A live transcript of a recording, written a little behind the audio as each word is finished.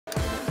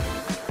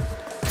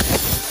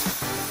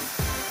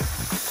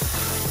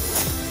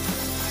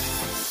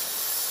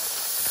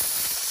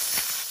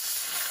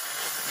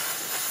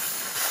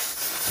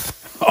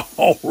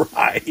All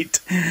right.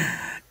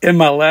 In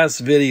my last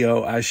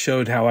video, I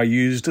showed how I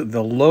used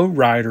the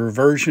LowRider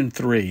version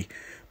 3,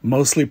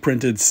 mostly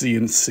printed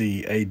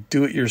CNC, a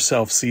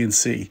do-it-yourself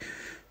CNC,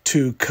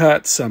 to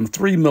cut some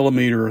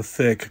 3mm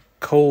thick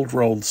cold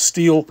rolled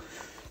steel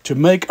to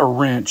make a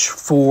wrench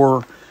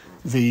for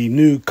the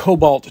new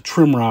Cobalt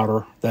trim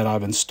router that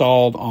I've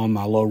installed on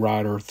my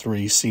LowRider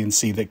 3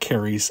 CNC that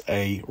carries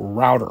a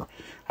router.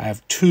 I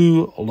have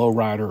two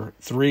LowRider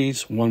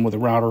 3s, one with a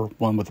router,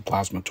 one with a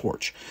plasma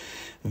torch.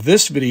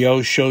 This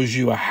video shows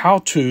you a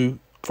how-to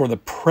for the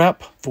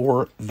prep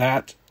for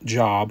that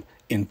job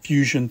in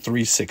Fusion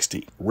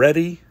 360.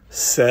 Ready,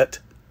 set,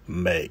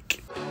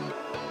 make.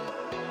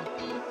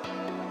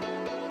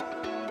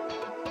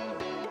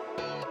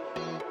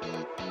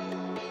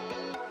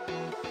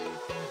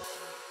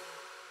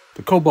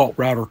 The Cobalt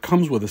router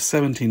comes with a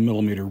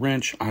 17mm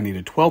wrench. I need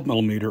a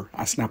 12mm.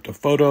 I snapped a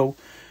photo,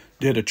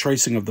 did a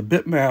tracing of the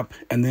bitmap,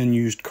 and then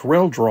used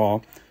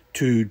CorelDRAW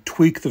to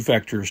tweak the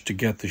vectors to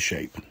get the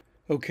shape.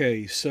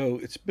 Okay, so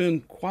it's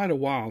been quite a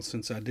while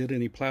since I did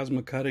any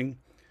plasma cutting,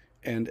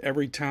 and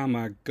every time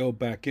I go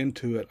back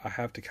into it, I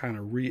have to kind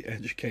of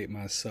re-educate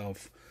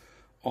myself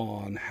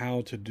on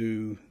how to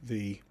do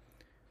the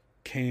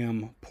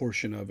cam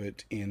portion of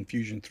it in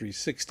Fusion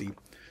 360.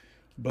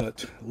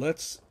 But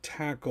let's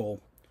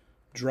tackle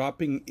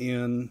dropping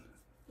in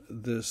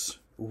this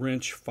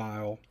wrench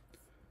file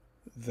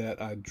that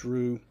I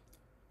drew.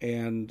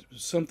 And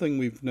something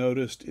we've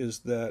noticed is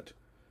that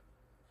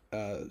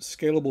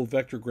scalable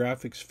vector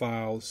graphics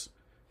files,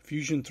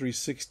 Fusion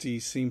 360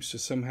 seems to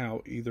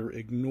somehow either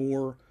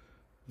ignore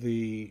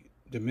the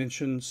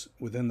dimensions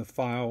within the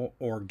file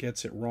or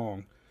gets it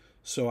wrong.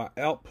 So I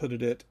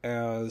outputted it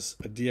as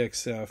a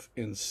DXF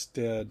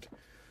instead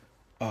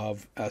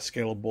of a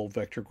scalable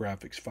vector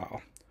graphics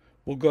file.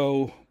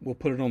 We'll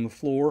put it on the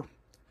floor.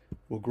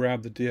 We'll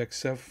grab the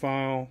DXF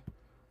file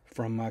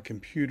from my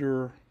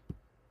computer.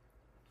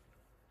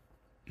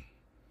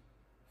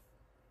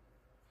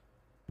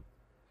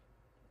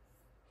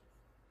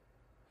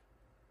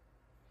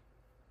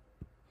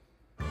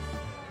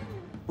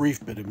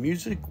 Brief bit of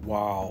music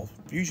while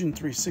Fusion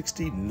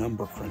 360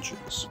 number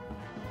crunches.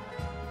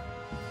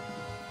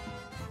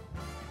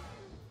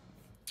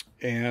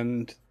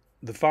 And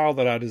the file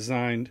that I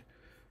designed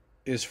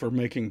is for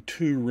making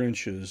 2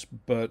 wrenches,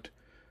 but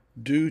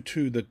due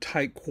to the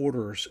tight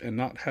quarters and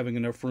not having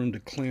enough room to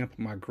clamp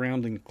my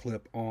grounding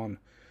clip on,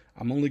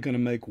 I'm only going to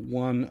make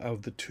 1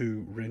 of the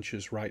 2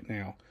 wrenches right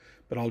now.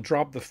 But I'll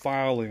drop the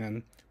file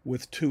in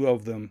with 2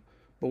 of them,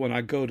 but when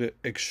I go to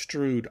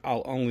extrude,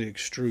 I'll only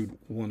extrude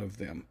 1 of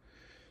them.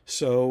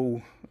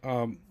 So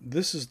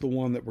this is the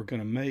one that we're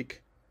going to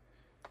make.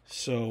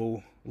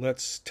 So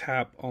let's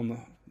tap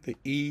on the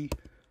E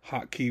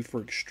hotkey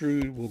for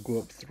extrude. We'll go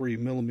up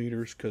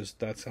 3mm because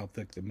that's how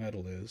thick the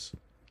metal is.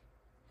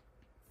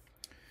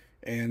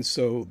 And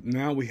so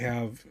now we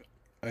have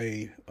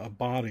a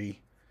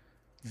body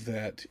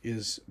that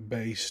is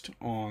based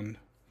on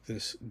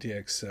this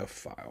DXF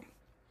file.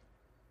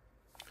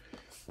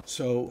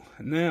 So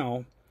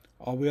now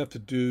all we have to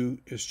do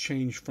is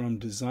change from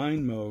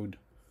design mode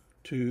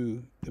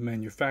to the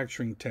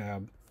manufacturing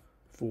tab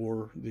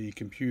for the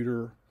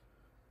computer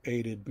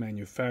aided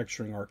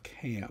manufacturing, or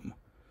CAM.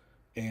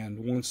 And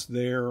once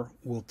there,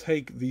 we'll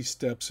take these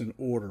steps in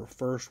order.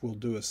 First, we'll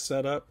do a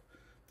setup,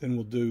 then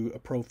we'll do a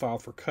profile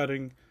for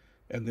cutting,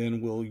 and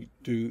then we'll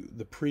do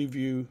the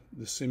preview,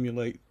 the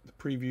simulate the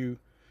preview,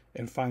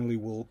 and finally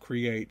we'll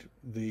create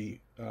the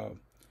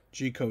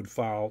G-code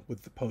file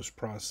with the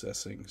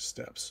post-processing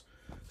steps.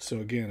 So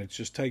again, it's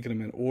just taking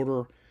them in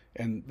order,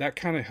 and that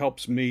kind of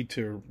helps me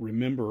to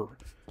remember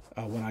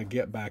when I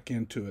get back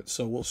into it.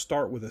 So we'll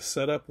start with a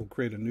setup. We'll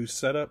create a new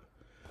setup,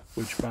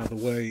 which, by the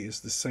way, is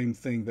the same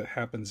thing that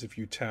happens if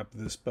you tap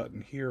this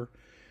button here.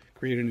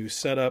 Create a new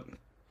setup.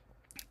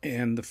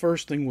 And the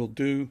first thing we'll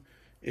do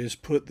is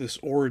put this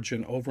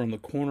origin over on the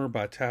corner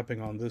by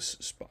tapping on this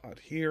spot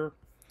here.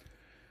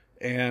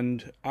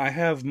 And I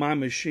have my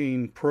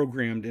machine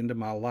programmed into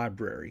my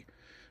library.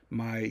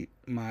 My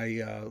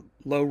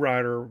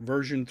LowRider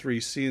version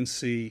 3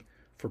 CNC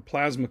for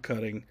plasma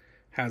cutting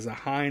has a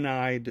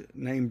Hynide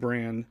name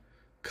brand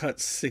Cut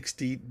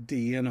 60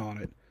 DN on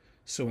it.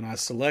 So when I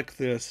select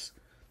this,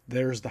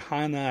 there's the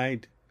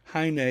Hynide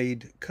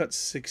Cut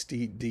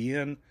 60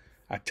 DN.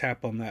 I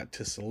tap on that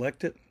to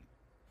select it.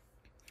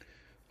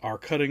 Our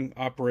cutting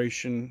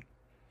operation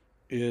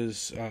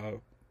is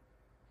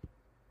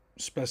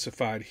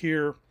specified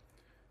here,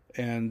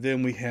 and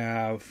then we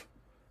have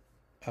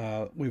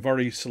we've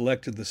already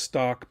selected the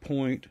stock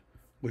point,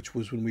 which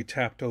was when we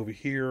tapped over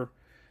here,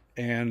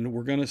 and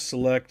we're going to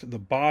select the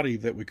body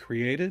that we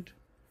created.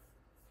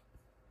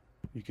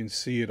 You can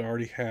see it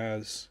already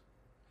has,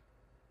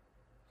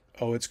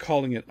 oh, it's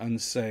calling it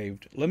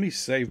unsaved. Let me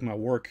save my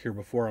work here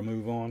before I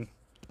move on.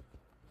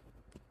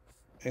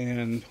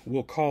 And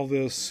we'll call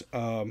this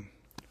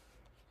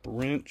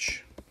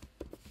wrench.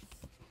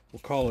 We'll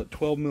call it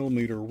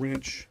 12mm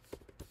wrench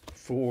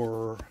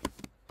for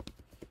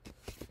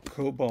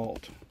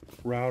Cobalt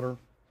router.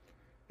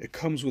 It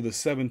comes with a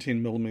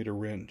 17mm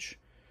wrench.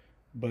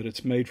 but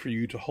it's made for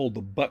you to hold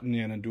the button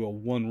in and do a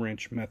 1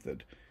 wrench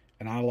method.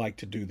 And I like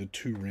to do the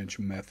 2 wrench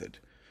method.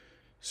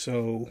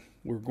 So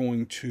we're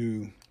going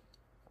to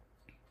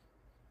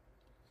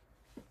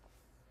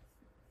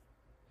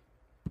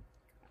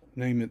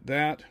name it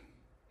that.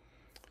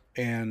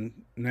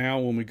 And now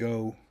when we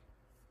go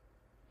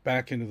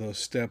back into those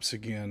steps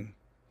again,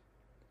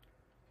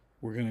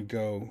 we're going to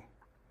go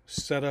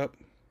setup.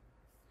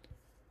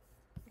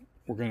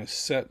 We're going to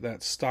set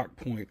that stock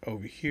point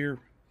over here.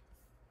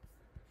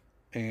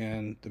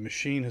 And the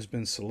machine has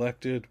been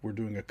selected. We're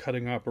doing a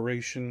cutting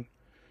operation.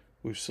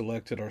 We've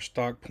selected our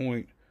stock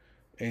point,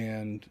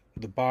 and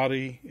the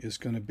body is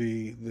going to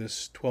be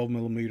this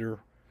 12mm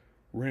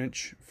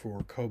wrench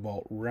for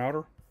Cobalt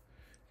router.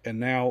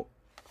 And now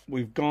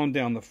we've gone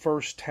down the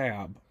first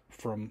tab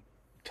from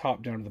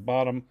top down to the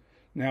bottom.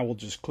 Now we'll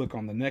just click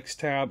on the next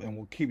tab, and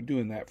we'll keep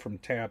doing that from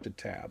tab to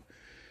tab.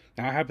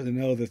 Now I happen to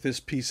know that this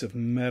piece of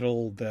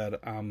metal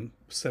that I'm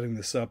setting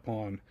this up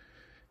on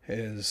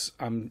is,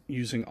 I'm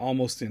using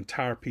almost the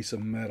entire piece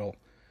of metal,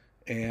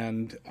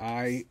 and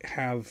I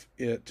have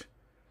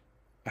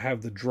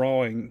the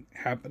drawing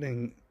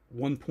happening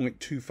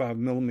 1.25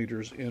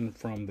 millimeters in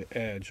from the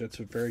edge. That's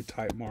a very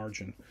tight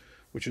margin,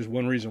 which is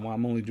one reason why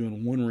I'm only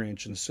doing 1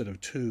 wrench instead of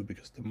 2,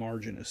 because the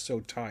margin is so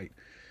tight.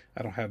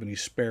 I don't have any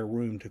spare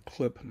room to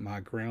clip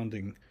my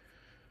grounding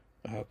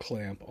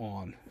clamp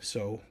on.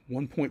 So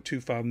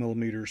 1.25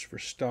 millimeters for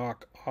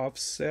stock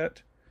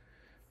offset.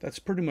 That's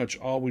pretty much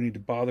all we need to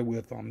bother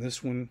with on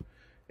this one.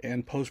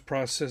 And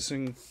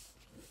post-processing,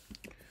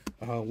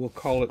 we'll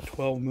call it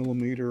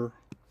 12mm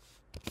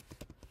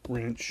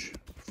wrench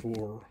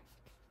for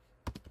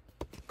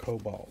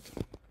Cobalt.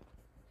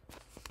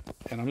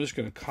 And I'm just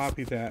going to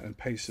copy that and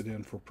paste it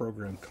in for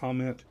program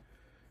comment.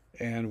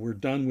 And we're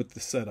done with the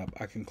setup.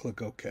 I can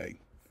click OK.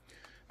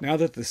 Now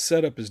that the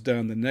setup is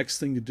done, the next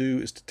thing to do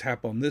is to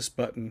tap on this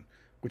button,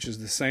 which is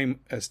the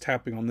same as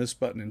tapping on this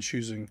button and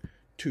choosing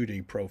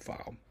 2D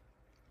profile.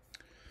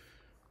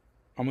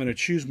 I'm going to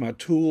choose my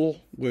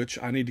tool, which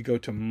I need to go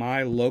to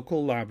my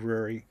local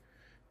library,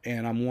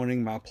 and I'm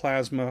wanting my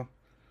plasma.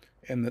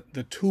 And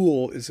the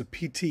tool is a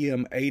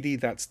PTM 80.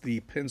 That's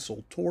the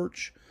pencil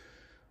torch.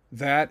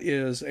 That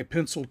is a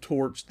pencil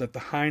torch that the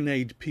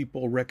Hynade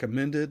people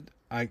recommended.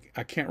 I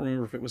can't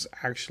remember if it was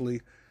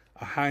actually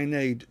a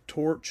Hynade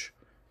torch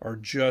or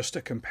just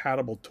a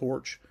compatible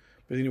torch.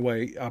 But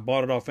anyway, I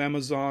bought it off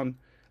Amazon.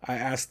 I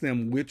asked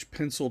them which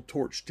pencil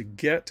torch to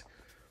get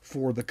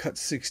for the Cut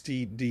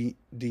 60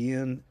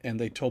 DN, and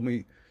they told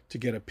me to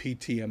get a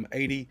PTM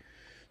 80.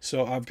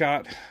 So I've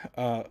got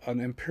an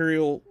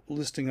imperial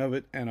listing of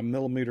it and a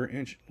millimeter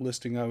inch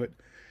listing of it.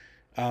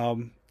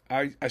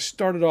 I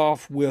started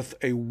off with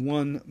a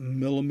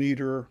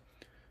 1mm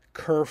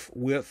kerf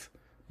width,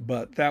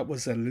 but that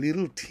was a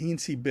little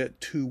teensy bit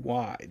too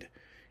wide,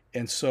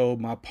 and so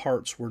my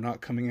parts were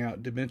not coming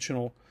out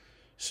dimensional.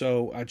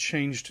 So I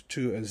changed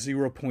to a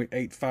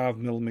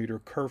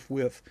 0.85mm kerf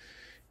width,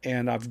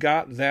 and I've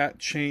got that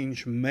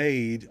change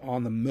made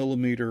on the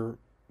millimeter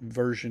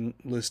version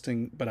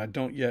listing, but I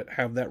don't yet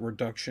have that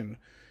reduction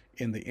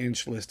in the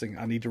inch listing.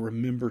 I need to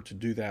remember to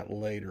do that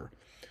later.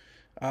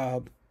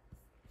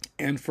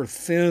 And for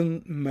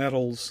thin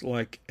metals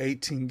like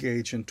 18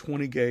 gauge and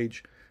 20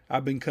 gauge,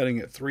 I've been cutting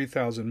at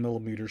 3,000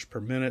 millimeters per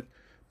minute,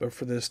 but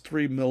for this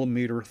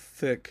 3mm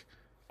thick,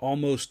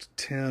 almost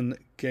 10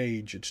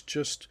 gauge, it's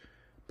just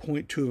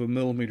 0.2 of a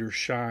millimeter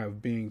shy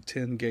of being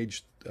 10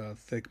 gauge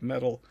thick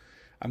metal.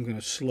 I'm going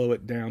to slow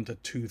it down to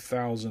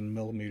 2,000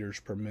 millimeters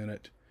per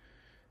minute.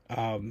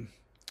 You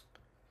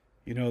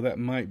know, that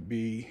might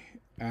be,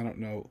 I don't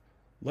know.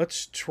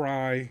 Let's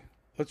try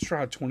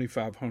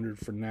 2,500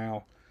 for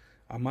now.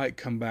 I might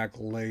come back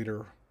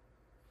later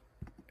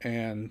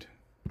and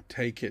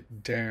take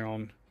it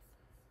down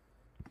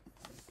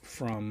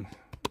from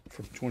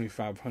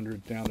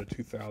 2,500 down to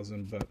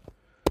 2,000, but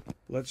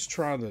let's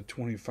try the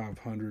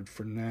 2,500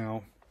 for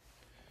now.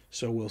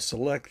 So we'll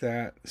select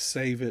that,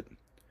 save it,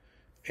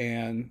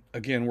 and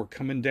again we're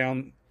coming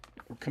down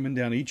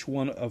each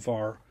one of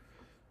our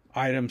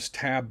items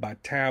tab by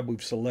tab.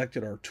 We've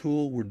selected our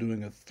tool. We're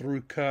doing a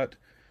through cut.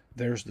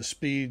 There's the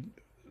speed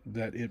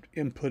that it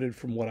inputted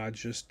from what I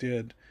just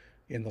did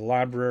in the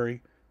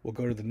library. We'll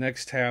go to the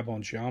next tab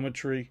on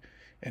geometry,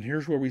 and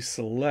here's where we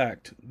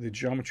select the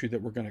geometry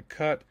that we're going to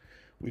cut.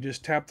 We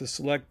just tap the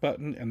select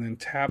button and then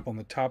tap on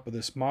the top of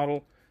this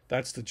model.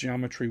 That's the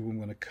geometry we're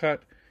going to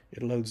cut.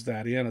 It loads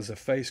that in as a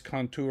face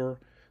contour.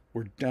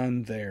 We're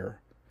done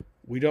there.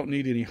 We don't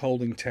need any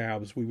holding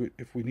tabs.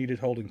 If we needed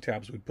holding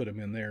tabs, we'd put them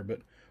in there, but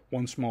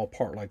one small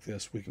part like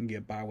this we can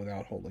get by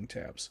without holding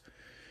tabs.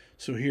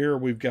 So here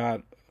we've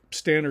got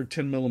standard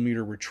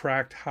 10mm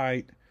retract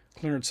height,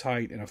 clearance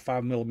height, and a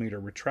 5mm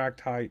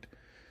retract height.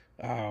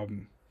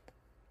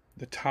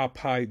 The top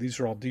height, these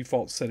are all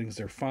default settings,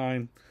 they're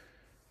fine.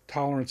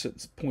 Tolerance at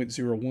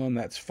 0.01,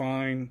 that's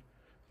fine.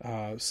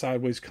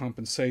 Sideways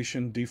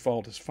compensation,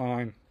 default is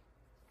fine.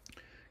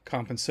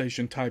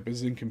 Compensation type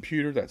is in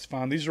computer, that's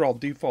fine. These are all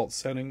default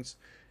settings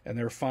and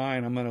they're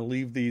fine. I'm going to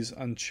leave these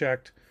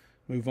unchecked,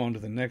 move on to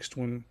the next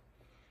one.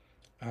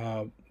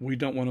 we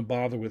don't want to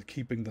bother with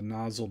keeping the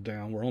nozzle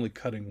down. We're only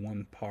cutting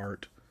one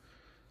part.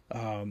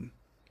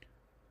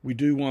 We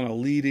do want a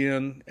lead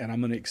in, and I'm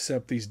going to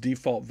accept these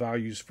default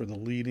values for the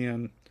lead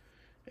in.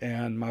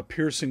 And my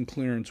piercing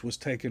clearance was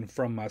taken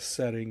from my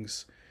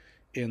settings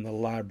in the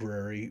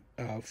library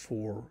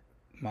for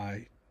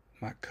my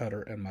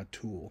cutter and my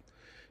tool.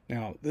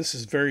 Now, this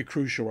is very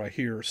crucial right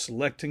here,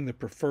 selecting the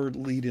preferred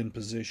lead-in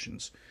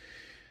positions.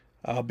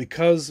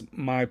 Because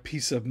my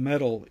piece of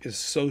metal is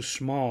so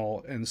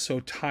small and so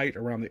tight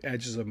around the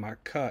edges of my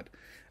cut,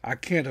 I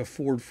can't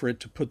afford for it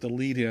to put the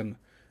lead-in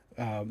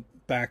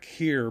back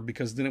here,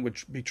 because then it would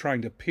be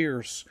trying to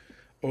pierce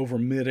over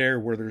midair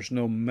where there's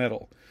no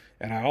metal.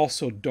 And I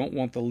also don't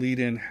want the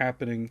lead-in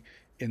happening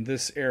in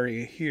this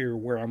area here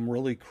where I'm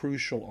really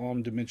crucial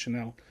on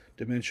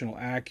dimensional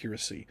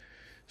accuracy.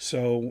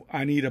 So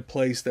I need a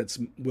place that's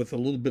with a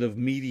little bit of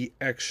meaty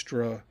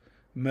extra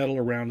metal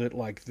around it,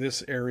 like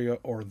this area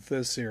or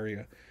this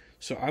area.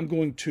 So I'm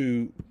going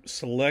to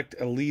select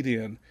a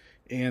lead-in,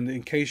 and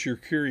in case you're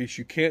curious,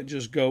 you can't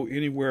just go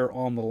anywhere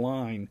on the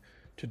line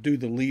to do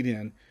the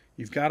lead-in.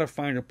 You've got to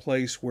find a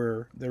place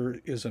where there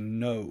is a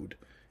node,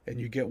 and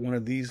you get one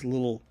of these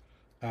little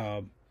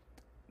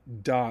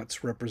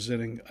dots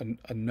representing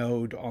a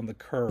node on the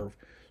curve.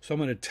 So I'm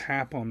going to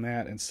tap on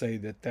that and say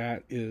that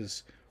that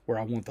is where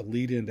I want the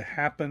lead-in to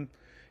happen.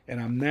 And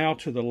I'm now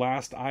to the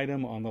last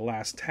item on the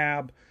last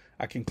tab.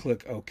 I can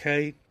click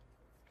OK.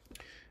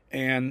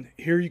 And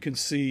here you can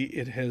see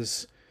it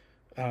has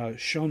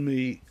shown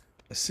me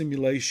a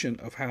simulation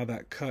of how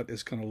that cut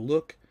is going to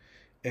look.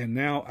 And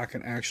now I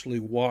can actually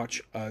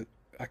watch, I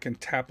can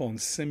tap on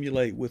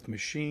Simulate with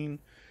Machine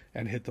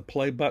and hit the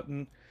play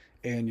button.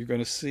 And you're going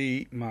to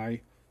see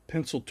my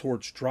pencil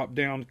torch drop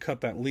down,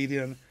 cut that lead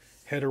in,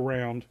 head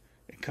around,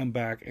 and come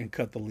back and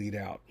cut the lead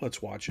out.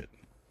 Let's watch it.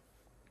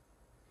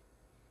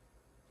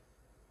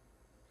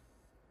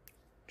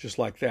 Just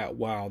like that.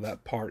 Wow,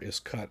 that part is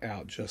cut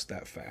out just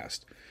that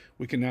fast.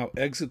 We can now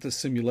exit the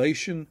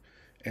simulation,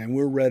 and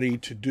we're ready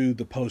to do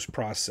the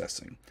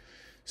post-processing.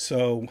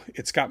 So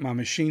it's got my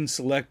machine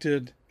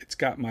selected. It's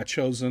got my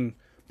chosen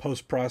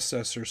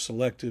post-processor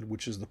selected,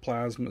 which is the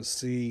Plasma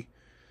C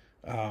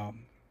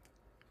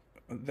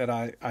that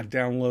I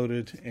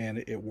downloaded,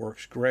 and it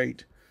works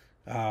great.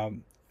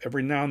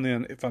 Every now and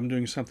then, if I'm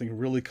doing something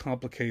really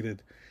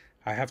complicated,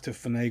 I have to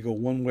finagle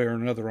one way or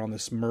another on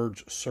this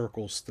merge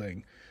circles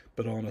thing.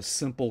 But on a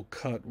simple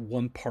cut,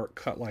 one part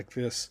cut like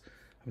this,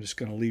 I'm just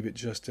going to leave it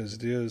just as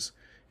it is.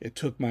 It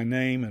took my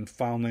name and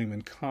file name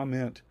and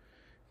comment,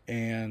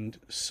 and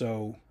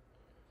so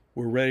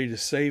we're ready to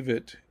save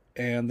it.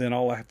 And then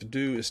all I have to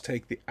do is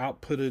take the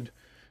outputted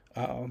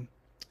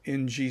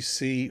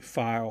NGC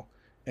file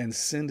and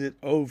send it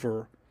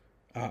over.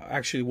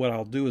 Actually, what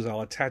I'll do is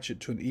I'll attach it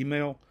to an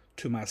email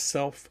to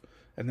myself,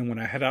 and then when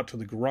I head out to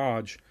the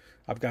garage,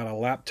 I've got a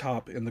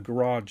laptop in the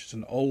garage. It's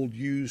an old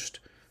used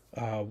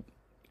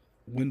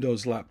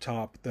Windows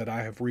laptop that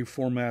I have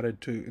reformatted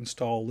to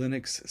install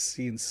Linux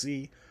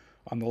CNC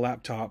on the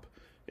laptop,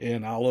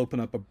 and I'll open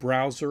up a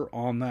browser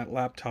on that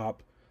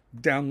laptop,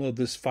 download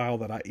this file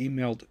that I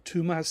emailed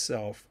to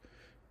myself,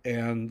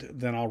 and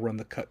then I'll run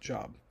the cut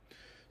job.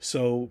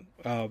 So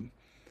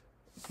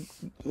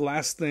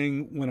last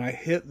thing, when I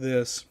hit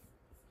this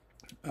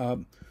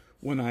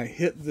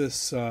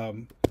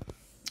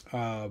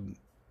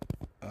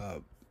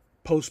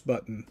post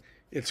button,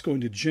 it's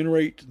going to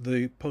generate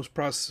the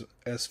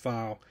post-process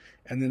file,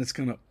 and then it's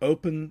going to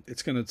open,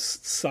 it's going to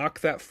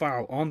sock that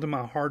file onto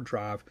my hard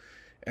drive,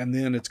 and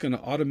then it's going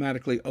to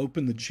automatically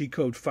open the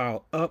G-code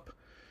file up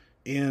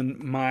in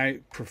my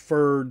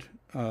preferred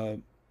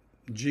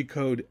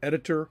G-code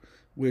editor,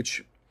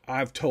 which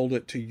I've told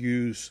it to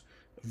use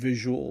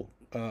Visual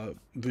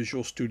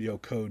Studio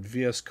Code,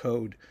 VS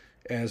Code,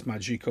 as my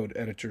G-code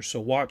editor. So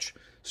watch,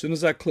 as soon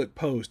as I click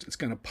post, it's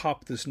going to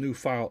pop this new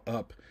file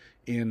up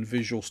in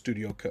Visual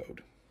Studio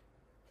Code.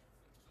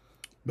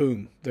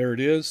 Boom, there it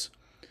is.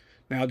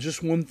 Now,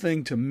 just one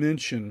thing to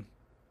mention,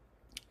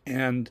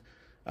 and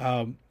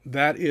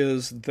that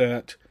is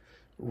that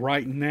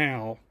right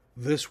now,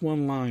 this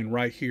one line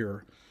right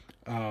here,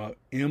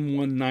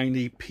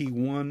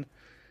 M190P1,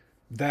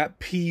 that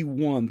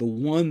P1, the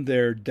one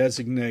there,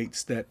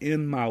 designates that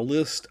in my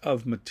list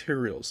of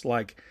materials,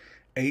 like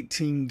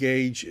 18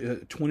 gauge,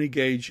 20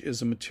 gauge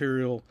is a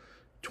material,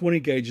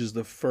 20 gauge is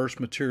the first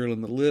material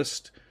in the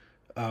list.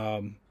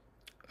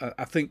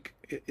 I think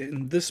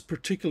in this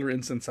particular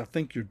instance, I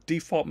think your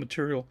default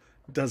material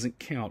doesn't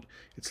count.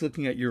 It's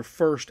looking at your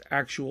first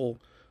actual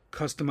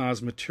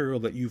customized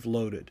material that you've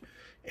loaded.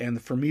 And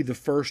for me, the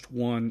first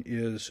one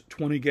is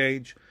 20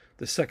 gauge.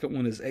 The second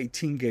one is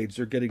 18 gauge.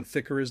 They're getting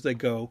thicker as they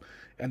go.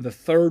 And the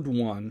third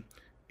one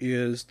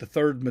is, the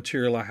third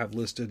material I have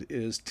listed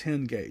is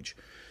 10 gauge.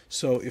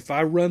 So if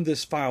I run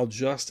this file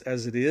just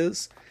as it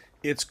is,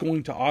 it's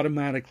going to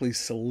automatically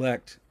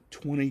select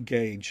 20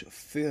 gauge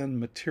thin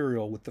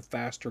material with the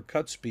faster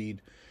cut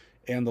speed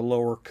and the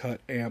lower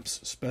cut amps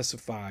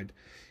specified,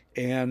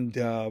 and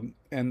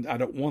I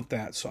don't want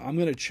that, so I'm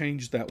going to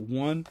change that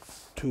 1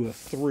 to a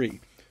 3.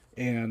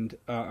 and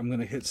I'm going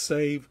to hit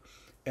save.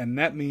 And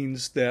that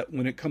means that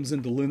when it comes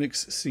into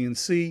Linux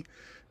CNC,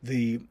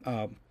 the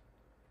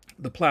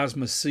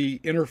Plasma C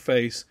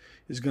interface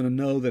is going to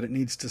know that it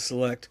needs to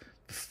select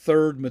the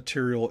third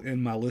material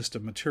in my list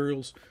of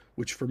materials,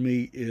 which for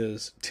me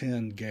is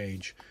 10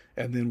 gauge,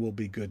 and then we'll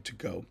be good to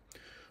go.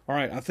 All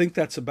right, I think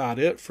that's about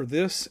it for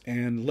this,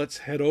 and let's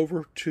head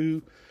over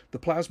to the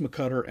plasma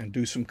cutter and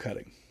do some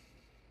cutting.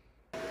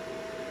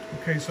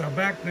 Okay, so I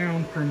backed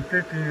down from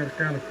 50 amps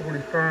down to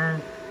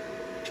 45.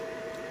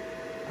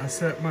 I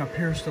set my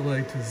pierce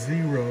delay to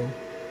 0,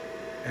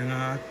 and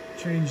I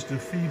changed the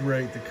feed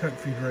rate, the cut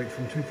feed rate,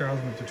 from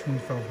 2000 up to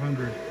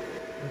 2500.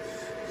 Let's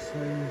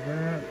save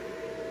that.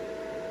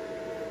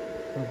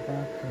 Go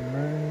back to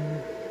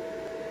main.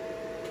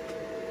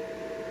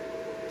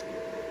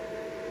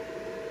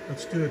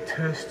 Let's do a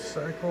test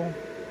cycle.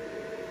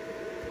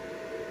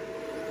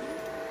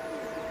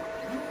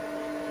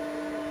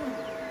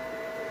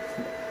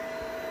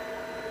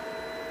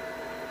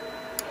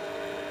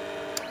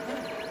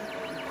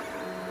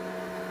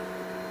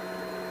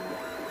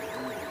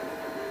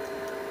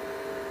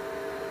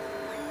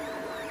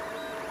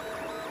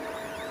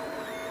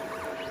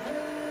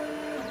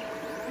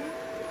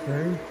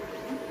 Okay.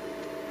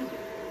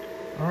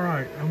 All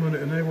right, I'm going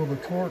to enable the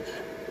torch,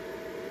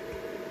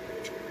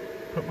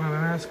 put my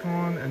mask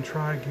on, and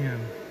try again.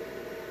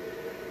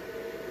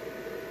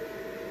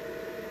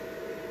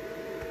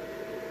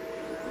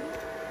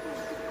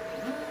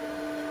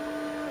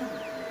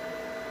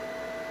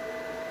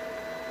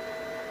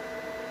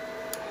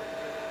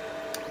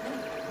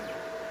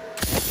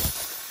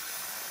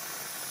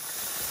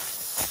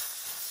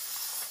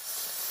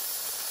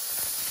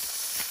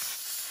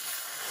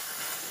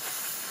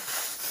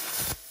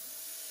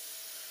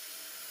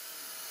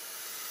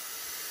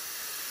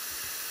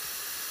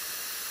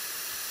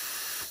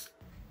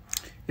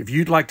 If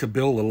you'd like to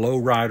build a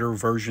LowRider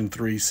version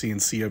 3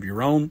 CNC of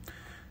your own,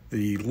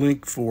 the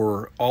link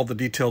for all the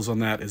details on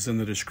that is in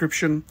the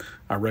description.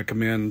 I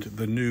recommend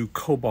the new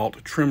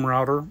Cobalt trim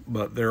router,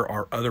 but there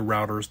are other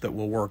routers that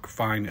will work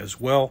fine as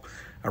well.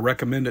 I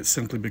recommend it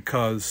simply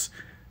because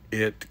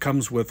it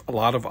comes with a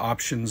lot of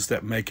options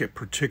that make it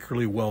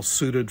particularly well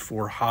suited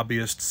for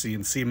hobbyist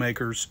CNC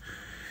makers.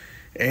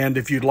 And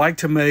if you'd like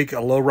to make a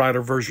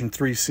LowRider version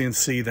 3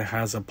 CNC that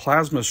has a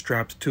plasma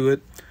strapped to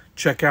it,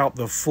 check out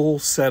the full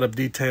set of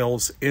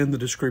details in the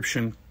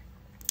description.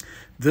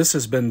 This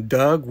has been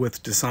Doug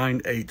with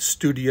Design 8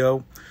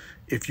 Studio.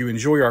 If you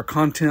enjoy our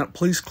content,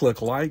 please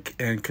click like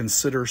and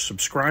consider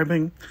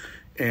subscribing.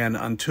 And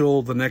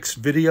until the next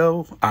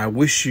video, I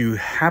wish you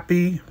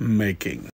happy making.